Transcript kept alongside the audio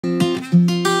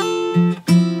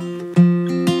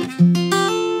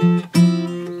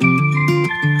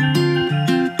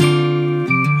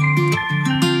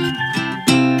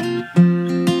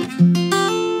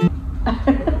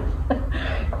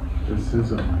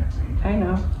I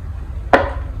know.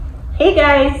 Hey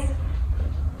guys.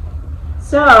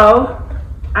 So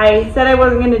I said I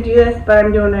wasn't going to do this, but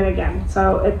I'm doing it again.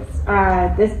 So it's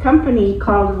this company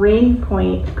called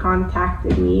Rainpoint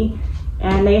contacted me,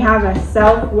 and they have a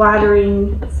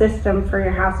self-watering system for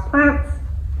your houseplants.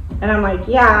 And I'm like,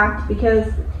 yeah,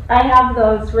 because I have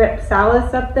those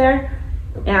rhipsalis up there,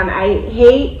 and I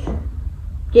hate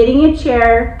getting a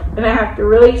chair, and I have to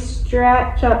really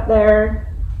stretch up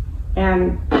there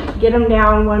and get them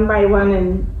down one by one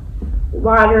and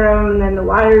water them, and then the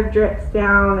water drips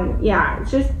down, and yeah,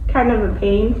 it's just kind of a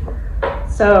pain.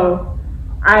 So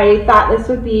I thought this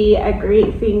would be a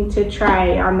great thing to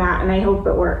try on that, and I hope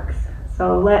it works.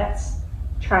 So let's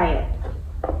try it.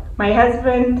 My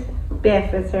husband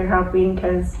Biff is here helping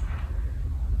because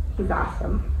he's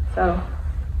awesome. So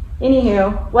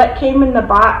anywho, what came in the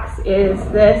box is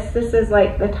this. This is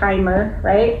like the timer,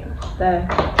 right?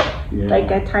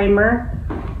 Like a timer.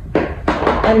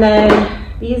 And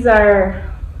then these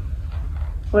are,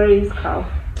 what are these called?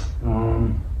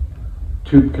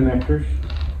 Tube connectors.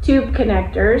 Tube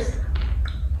connectors.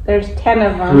 There's 10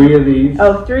 of them. 3 of these.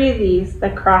 Oh, 3 of these, the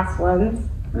cross ones.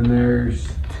 And there's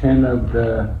 10 of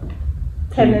the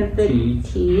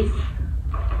T's.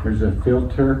 There's a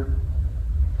filter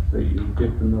that you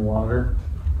dip in the water.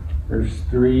 There's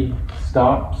 3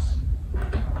 stops.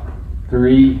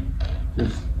 3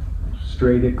 just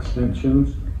straight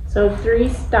extensions. So 3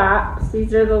 stops.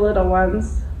 These are the little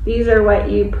ones. These are what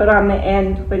you put on the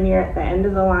end when you're at the end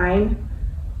of the line.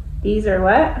 These are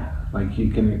what? Like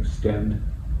you can extend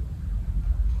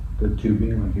the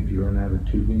tubing, like if you run out of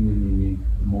tubing and you need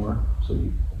more, so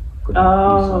you put a piece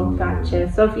on the gotcha.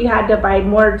 end. So if you had to buy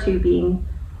more tubing,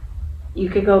 you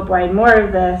could go buy more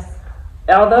of this,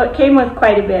 although it came with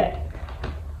quite a bit,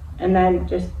 and then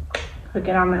just hook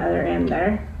it on the other end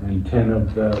there. And 10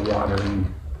 of the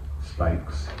watering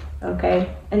spikes.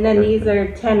 Okay, and then these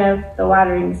are 10 of the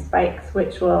watering spikes,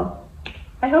 which will,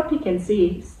 I hope you can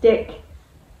see, stick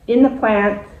in the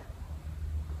plant,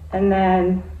 and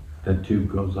then the tube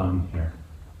goes on here.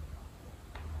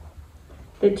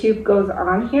 The tube goes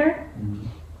on here? Mm-hmm.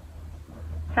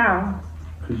 How?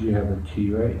 Because you have a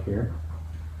T right here,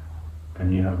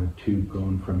 and you have a tube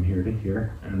going from here to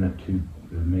here, and the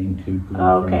main tube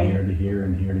going from here to here,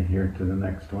 and here to here to the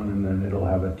next one, and then it'll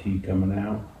have a T coming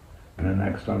out, and the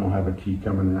next one will have a T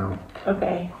coming out.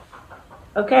 Okay.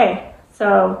 Okay,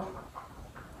 so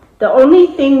the only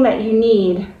thing that you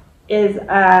need is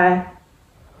a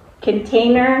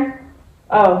container.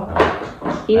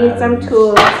 Oh, you need some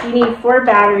tools. You need 4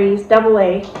 batteries,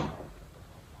 AA.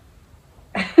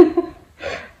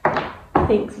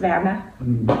 Thanks, Vanna.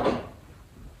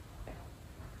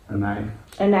 A knife.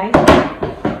 A knife?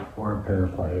 Or a pair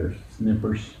of pliers,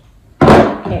 snippers.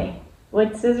 Okay.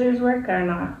 Would scissors work or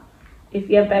not? If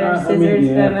you have better scissors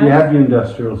than if you have the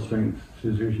industrial strength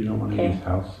scissors, you don't want to use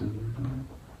house scissors.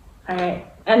 Alright.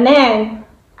 And then,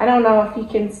 I don't know if you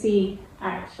can see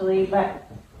actually, but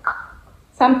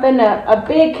something, a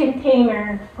big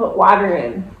container to put water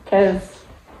in, because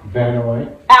Vanna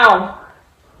White. Ow!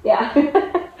 Yeah.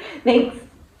 Thanks,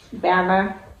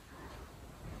 Vanna.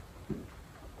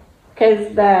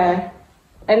 Because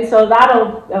and so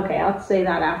that'll, okay, I'll say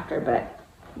that after, but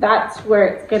that's where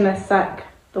it's going to suck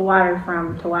the water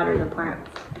from to water the plants.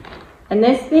 And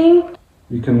this thing?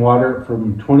 You can water it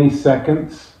from 20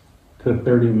 seconds to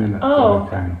 30 minutes at a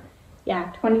time.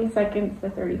 Yeah, 20 seconds to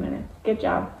 30 minutes. Good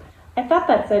job. I thought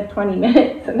that said 20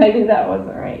 minutes, and I knew that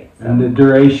wasn't right. So. And the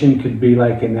duration could be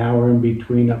like an hour in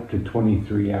between up to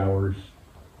 23 hours.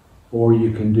 Or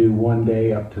you can do 1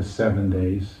 day up to 7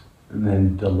 days. And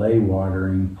then delay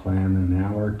watering, plan an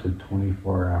hour to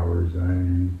 24 hours.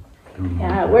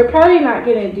 Yeah, we're probably not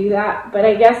going to do that. But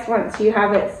I guess once you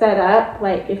have it set up,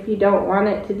 like if you don't want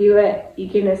it to do it, you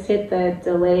can just hit the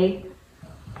delay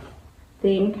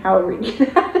thing, however you do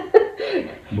that.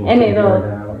 And it'll,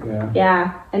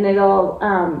 and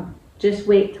it'll just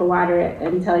wait to water it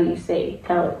until you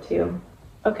tell it to.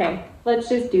 Okay, let's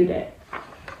just do it.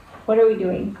 What are we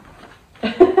doing?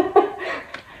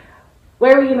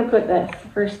 Where are we going to put this,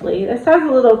 firstly? This has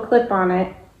a little clip on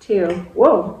it, too.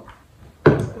 Whoa.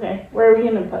 Okay, where are we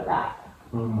going to put that?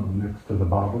 Next to the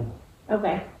bottle.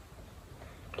 Okay.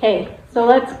 Okay, so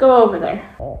let's go over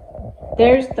there.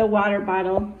 There's the water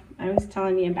bottle I was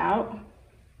telling you about.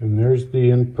 And there's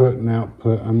the input and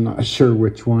output. I'm not sure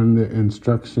which one. The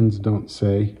instructions don't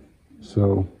say.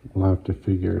 So we'll have to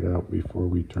figure it out before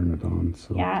we turn it on.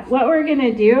 So yeah, what we're going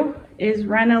to do is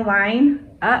run a line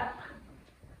up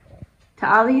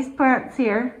to all these plants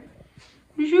here.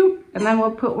 And then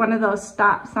we'll put one of those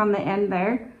stops on the end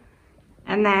there.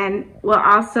 And then we'll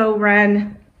also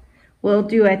run we'll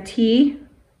do a T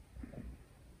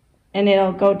and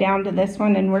it'll go down to this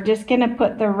one, and we're just gonna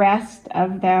put the rest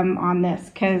of them on this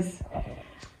because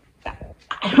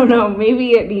I don't know,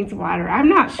 maybe it needs water. I'm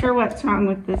not sure what's wrong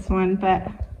with this one, but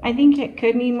I think it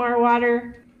could need more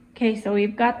water. Okay, so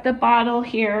we've got the bottle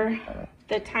here,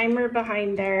 the timer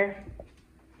behind there.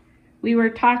 We were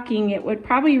talking, it would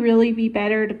probably really be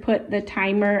better to put the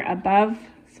timer above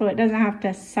so it doesn't have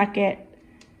to suck it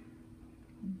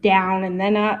down and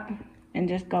then up and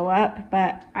just go up,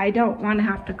 but I don't want to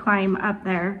have to climb up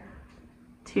there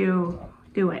to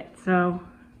do it. So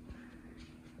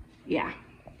yeah.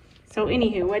 So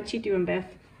anywho, what you doing, Biff?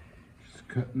 Just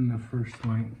cutting the first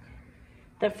length.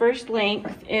 The first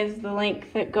length is the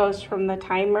length that goes from the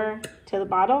timer to the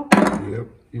bottle? Yep,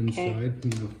 inside. Okay. And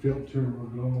the filter will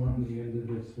go on the end of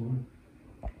this one.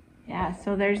 Yeah,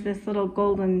 so there's this little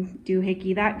golden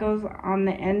doohickey. That goes on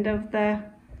the end of the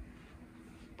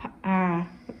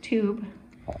tube.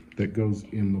 That goes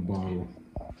in the bottle.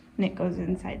 And it goes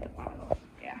inside the bottle,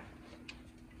 yeah.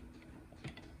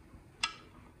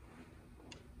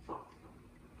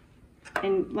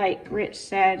 And like Rich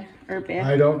said, or Biff,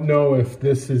 I don't know if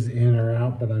this is in or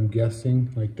out, but I'm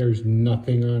guessing. Like there's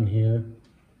nothing on here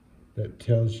that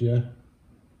tells you.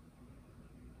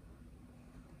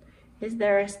 Is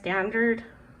there a standard?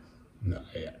 No,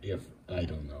 if I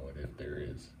don't know it if there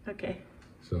is. Okay.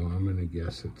 So I'm gonna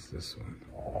guess it's this one.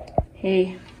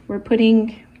 Hey, we're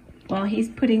putting, well, he's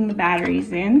putting the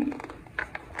batteries in.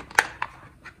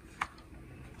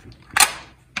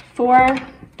 4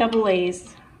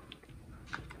 AA's.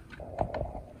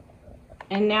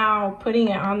 And now putting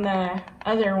it on the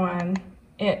other one,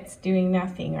 it's doing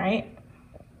nothing, right?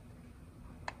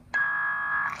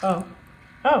 Oh,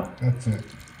 That's it.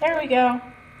 There we go.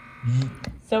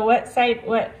 So what side,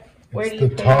 where do you put it on?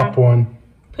 The top one.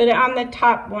 Put it on the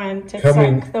top one to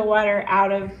suck the water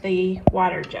out of the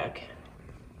water jug.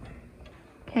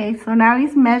 Okay, so now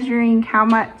he's measuring how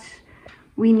much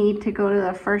we need to go to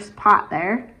the first pot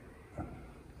there.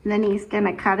 And then he's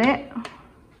gonna cut it.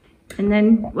 And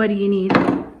then what do you need?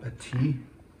 A T.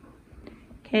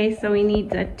 Okay, so he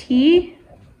needs a T,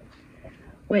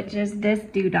 which is this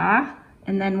doodah,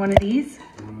 and then one of these.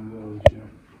 One of those, yeah.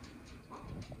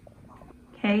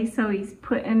 Okay, so he's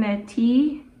putting a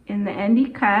T in the end he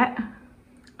cut.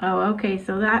 Oh, okay,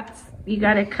 so that's, you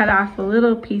gotta cut off a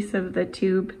little piece of the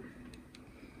tube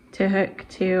to hook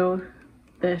to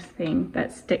this thing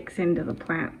that sticks into the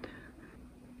plant.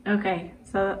 Okay,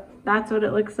 so that's what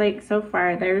it looks like so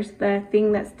far. There's the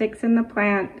thing that sticks in the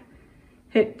plant,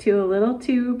 hooked to a little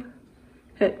tube,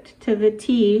 hooked to the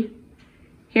T.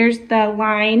 Here's the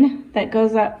line that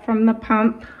goes up from the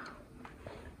pump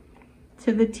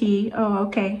to the T. Oh,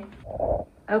 okay.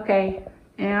 Okay,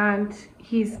 and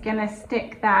he's gonna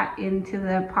stick that into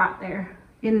the pot there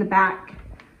in the back.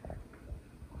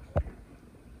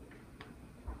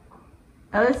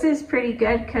 Oh, this is pretty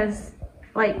good because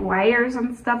like wires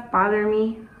and stuff bother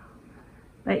me,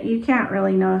 but you can't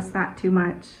really notice that too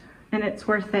much, and it's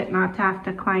worth it not to have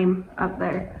to climb up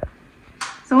there.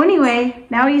 So anyway,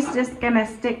 now he's just gonna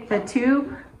stick the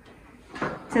tube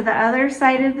to the other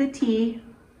side of the T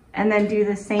and then do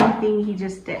the same thing he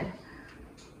just did.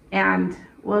 And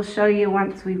we'll show you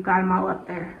once we've got them all up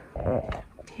there.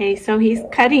 Okay, so he's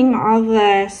cutting all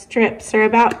the strips. They're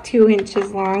about 2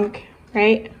 inches long,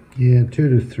 right? Yeah,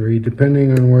 2 to 3,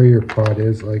 depending on where your pot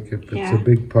is. Like if it's a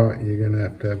big pot, you're gonna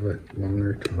have to have a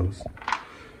longer toes.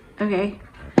 Okay,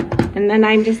 and then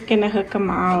I'm just gonna hook them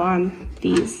all on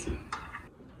these.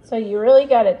 So you really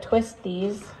gotta twist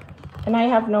these, and I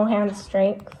have no hand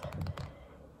strength.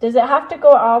 Does it have to go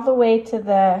all the way to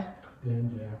the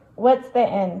end? Yeah. What's the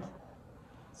end?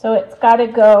 So it's gotta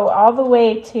go all the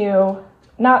way to,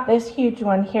 not this huge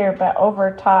one here, but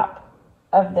over top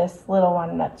of this little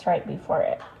one that's right before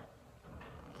it.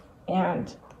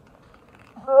 And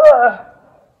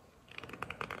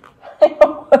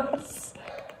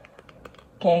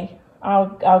okay,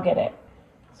 I'll get it.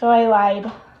 So I lied.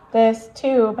 This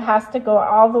tube has to go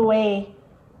all the way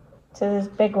to this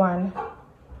big one,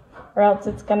 or else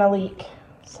it's gonna leak.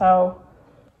 So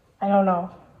I don't know.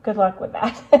 Good luck with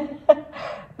that.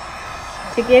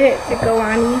 To get it to go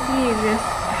on easy, you just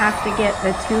have to get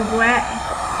the tube wet.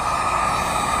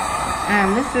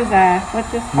 This is a,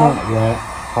 what's this called? Not wet,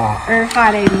 hot. Or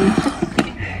hot, I mean.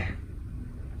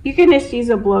 You can just use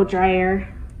a blow dryer.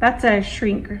 That's a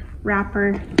shrink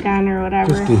wrapper gun or whatever.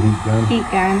 Just a heat gun. Heat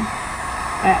gun.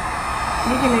 But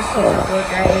you can just use a blow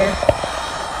dryer.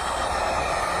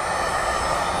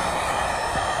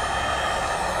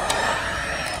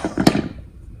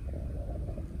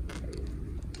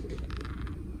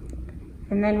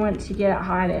 And then once you get it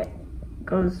hot, it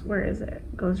goes, where is it?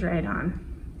 Goes right on.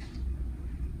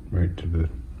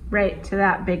 Right to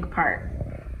that big part.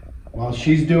 While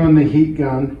she's doing the heat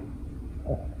gun,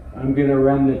 I'm gonna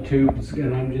run the tubes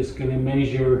and I'm just gonna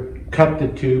cut the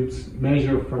tubes,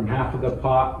 measure from half of the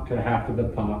pot to half of the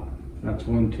pot. That's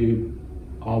one tube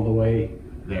all the way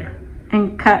there.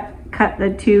 And cut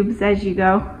the tubes as you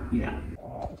go? Yeah.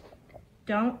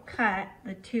 Don't cut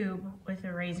the tube with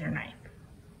a razor knife.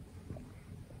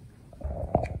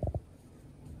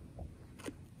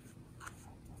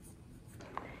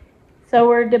 So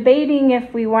we're debating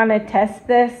if we want to test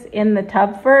this in the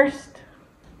tub first,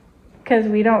 because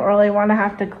we don't really want to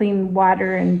have to clean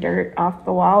water and dirt off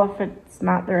the wall if it's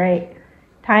not the right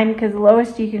time, because the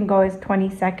lowest you can go is 20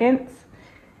 seconds.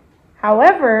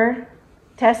 However,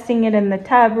 testing it in the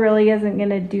tub really isn't going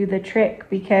to do the trick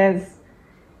because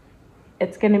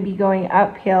it's going to be going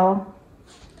uphill.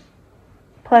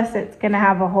 Plus it's going to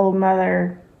have a whole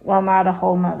nother, well, not a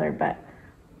whole nother, but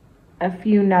a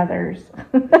few nothers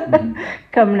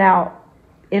coming out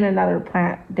in another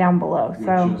plant down below. Which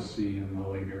so you'll see in the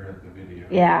later at the video.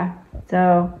 Yeah,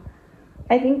 so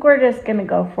I think we're just gonna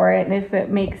go for it, and if it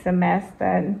makes a mess,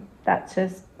 then that's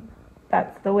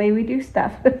the way we do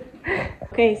stuff.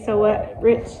 Okay, so what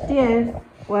Rich did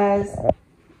was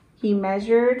he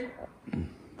measured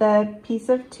the piece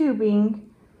of tubing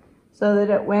so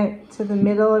that it went to the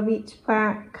middle of each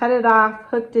plant, cut it off,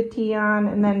 hooked a T on,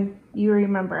 and then you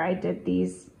remember I did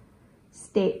these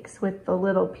stakes with the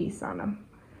little piece on them.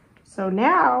 So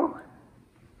now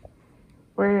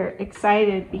we're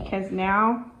excited because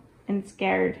now, and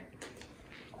scared.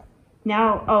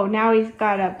 Now, oh, now he's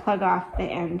got to plug off the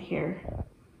end here.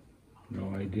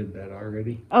 No, I did that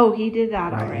already. Oh, he did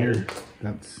that right already. Here.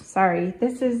 That's. Sorry,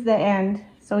 this is the end.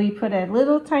 So he put a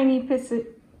little tiny piece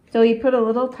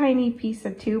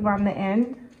of tube on the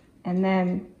end and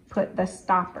then put the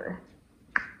stopper.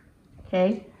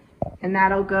 Okay, and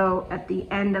that'll go at the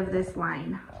end of this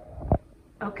line.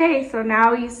 Okay, so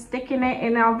now he's sticking it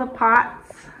in all the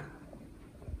pots.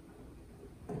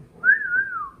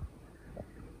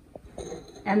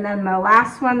 And then the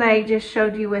last one that I just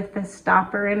showed you with the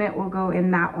stopper in it will go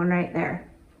in that one right there.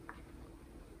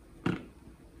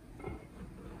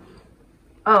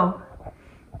 Oh,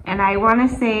 and I want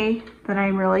to say that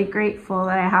I'm really grateful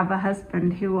that I have a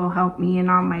husband who will help me in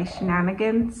all my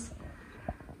shenanigans.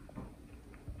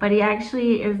 But he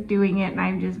actually is doing it and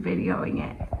I'm just videoing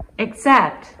it.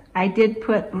 Except I did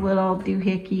put little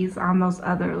doohickeys on those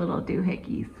other little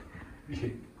doohickeys.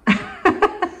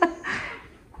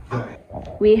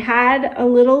 We had a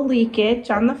little leakage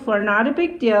on the floor, not a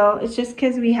big deal. It's just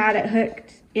because we had it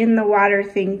hooked in the water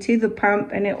thing to the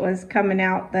pump and it was coming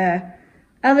out the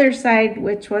other side,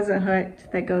 which wasn't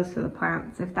hooked, that goes to the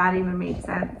plants, if that even made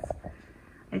sense.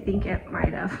 I think it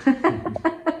might have.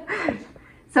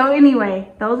 So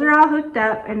anyway, those are all hooked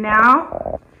up, and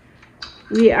now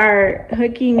we are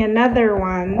hooking another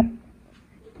one.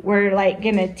 We're like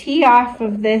gonna tee off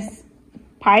of this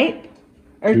pipe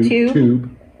or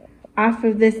tube off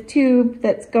of this tube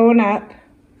that's going up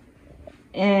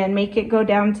and make it go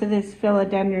down to this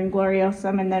Philodendron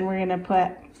gloriosum, and then we're gonna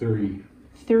put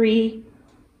three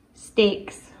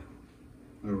stakes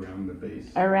around the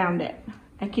base. Around it.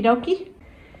 Okie dokie.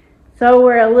 So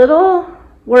we're a little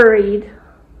worried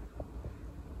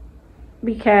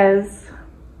because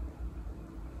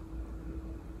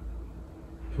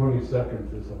 20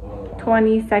 seconds is a lot.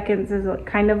 20 seconds is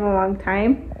kind of a long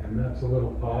time. And that's a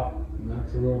little pot, and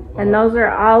that's a little pot. And those are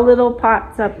all little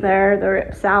pots up there, the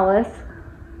rhipsalis.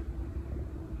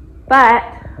 But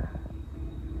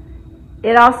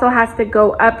it also has to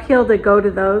go uphill to go to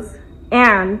those.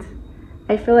 And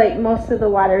I feel like most of the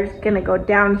water is going to go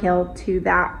downhill to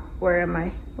that. Where am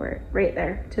I? Where? Right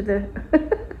there. To the...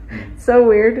 So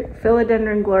weird.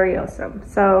 Philodendron gloriosum.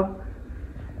 So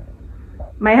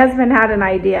my husband had an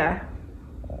idea.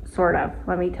 Sort of.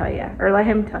 Let me tell you. Or let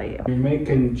him tell you. You're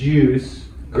making juice,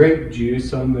 grape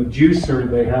juice. On the juicer,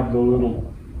 they have the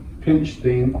little pinch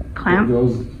thing. Clamp?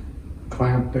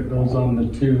 Clamp that goes on the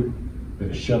tube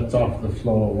that shuts off the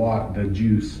flow of water, the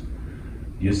juice.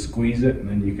 You squeeze it and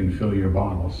then you can fill your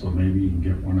bottle. So maybe you can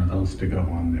get one of those to go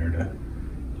on there.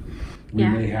 We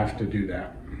may have to do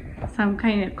that. Some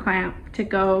kind of clamp to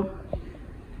go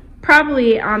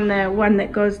probably on the one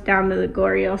that goes down to the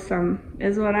gloriosum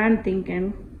is what I'm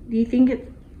thinking. Do you think it's,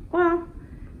 well,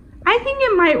 I think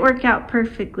it might work out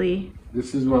perfectly.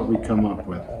 This is what we come up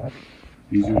with.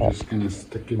 These are just gonna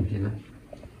stick in here.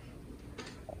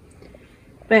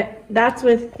 But that's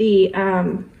with the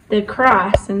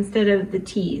cross instead of the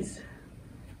T's.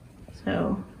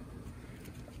 So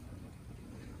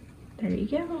there you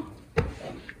go.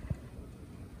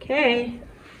 Okay.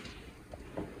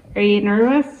 Are you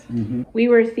nervous? Mm-hmm. We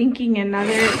were thinking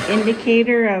another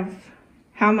indicator of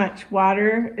how much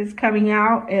water is coming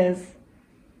out is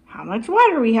how much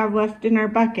water we have left in our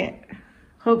bucket.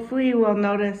 Hopefully we'll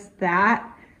notice that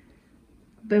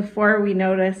before we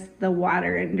notice the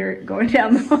water and dirt going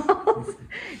down the walls.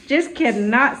 Just kidding,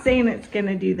 not saying it's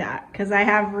gonna do that, because I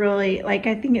have really, I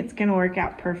think it's gonna work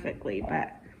out perfectly,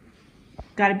 but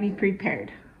gotta be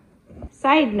prepared.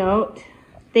 Side note,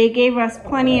 they gave us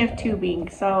plenty of tubing,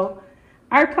 so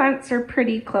our plants are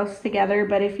pretty close together,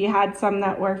 but if you had some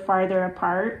that were farther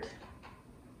apart,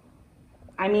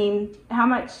 I mean, how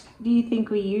much do you think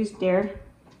we used, dear?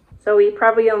 So we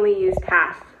probably only used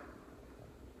half.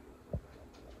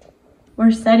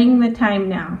 We're setting the time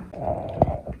now.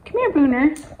 Come here,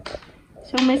 Booner.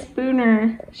 So Miss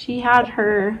Booner, she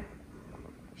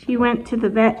went to the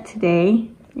vet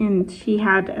today and she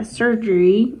had a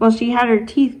surgery. Well, she had her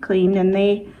teeth cleaned and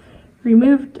they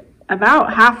removed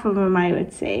about half of them, I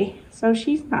would say. So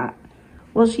she's not,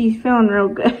 well, she's feeling real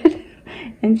good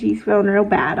and she's feeling real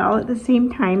bad all at the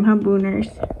same time, huh, Booners?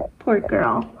 Poor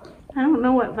girl. I don't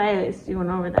know what Violet's doing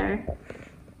over there.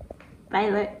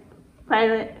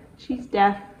 Violet, she's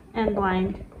deaf and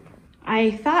blind.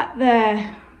 I thought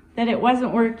that it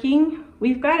wasn't working.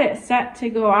 We've got it set to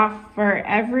go off for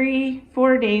every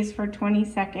 4 days for 20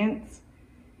 seconds.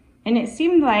 And it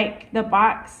seemed like the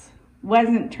box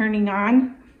wasn't turning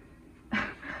on.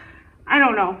 I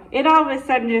don't know. It all of a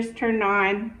sudden just turned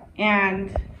on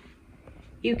and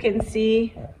you can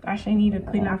see, gosh, I need to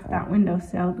clean off that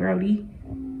windowsill, Grody.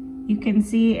 You can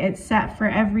see it's set for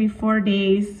every 4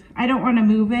 days. I don't want to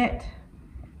move it.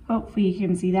 Hopefully you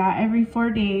can see that. Every 4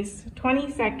 days,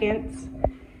 20 seconds.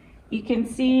 You can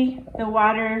see the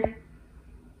water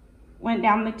went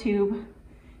down the tube.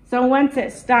 So once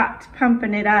it stopped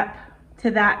pumping it up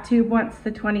to that tube, once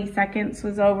the 20 seconds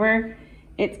was over,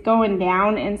 it's going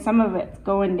down, and some of it's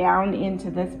going down into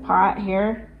this pot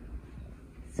here.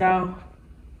 So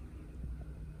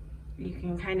you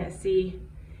can kind of see.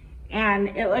 And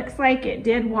it looks like it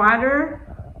did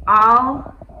water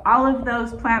all of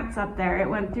those plants up there. It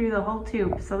went through the whole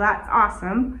tube, so that's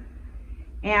awesome.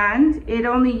 And it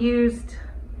only used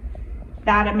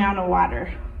that amount of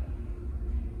water.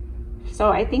 So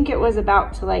I think it was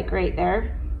about to right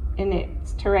there, and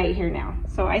it's to right here now.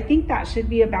 So I think that should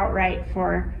be about right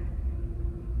for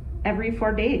every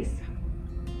 4 days.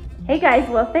 Hey guys,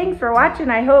 well, thanks for watching.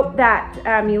 I hope that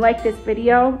you liked this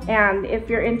video, and if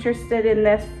you're interested in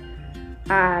this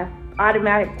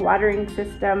automatic watering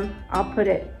system, I'll put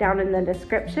it down in the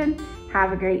description.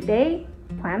 Have a great day.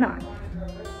 Plan on.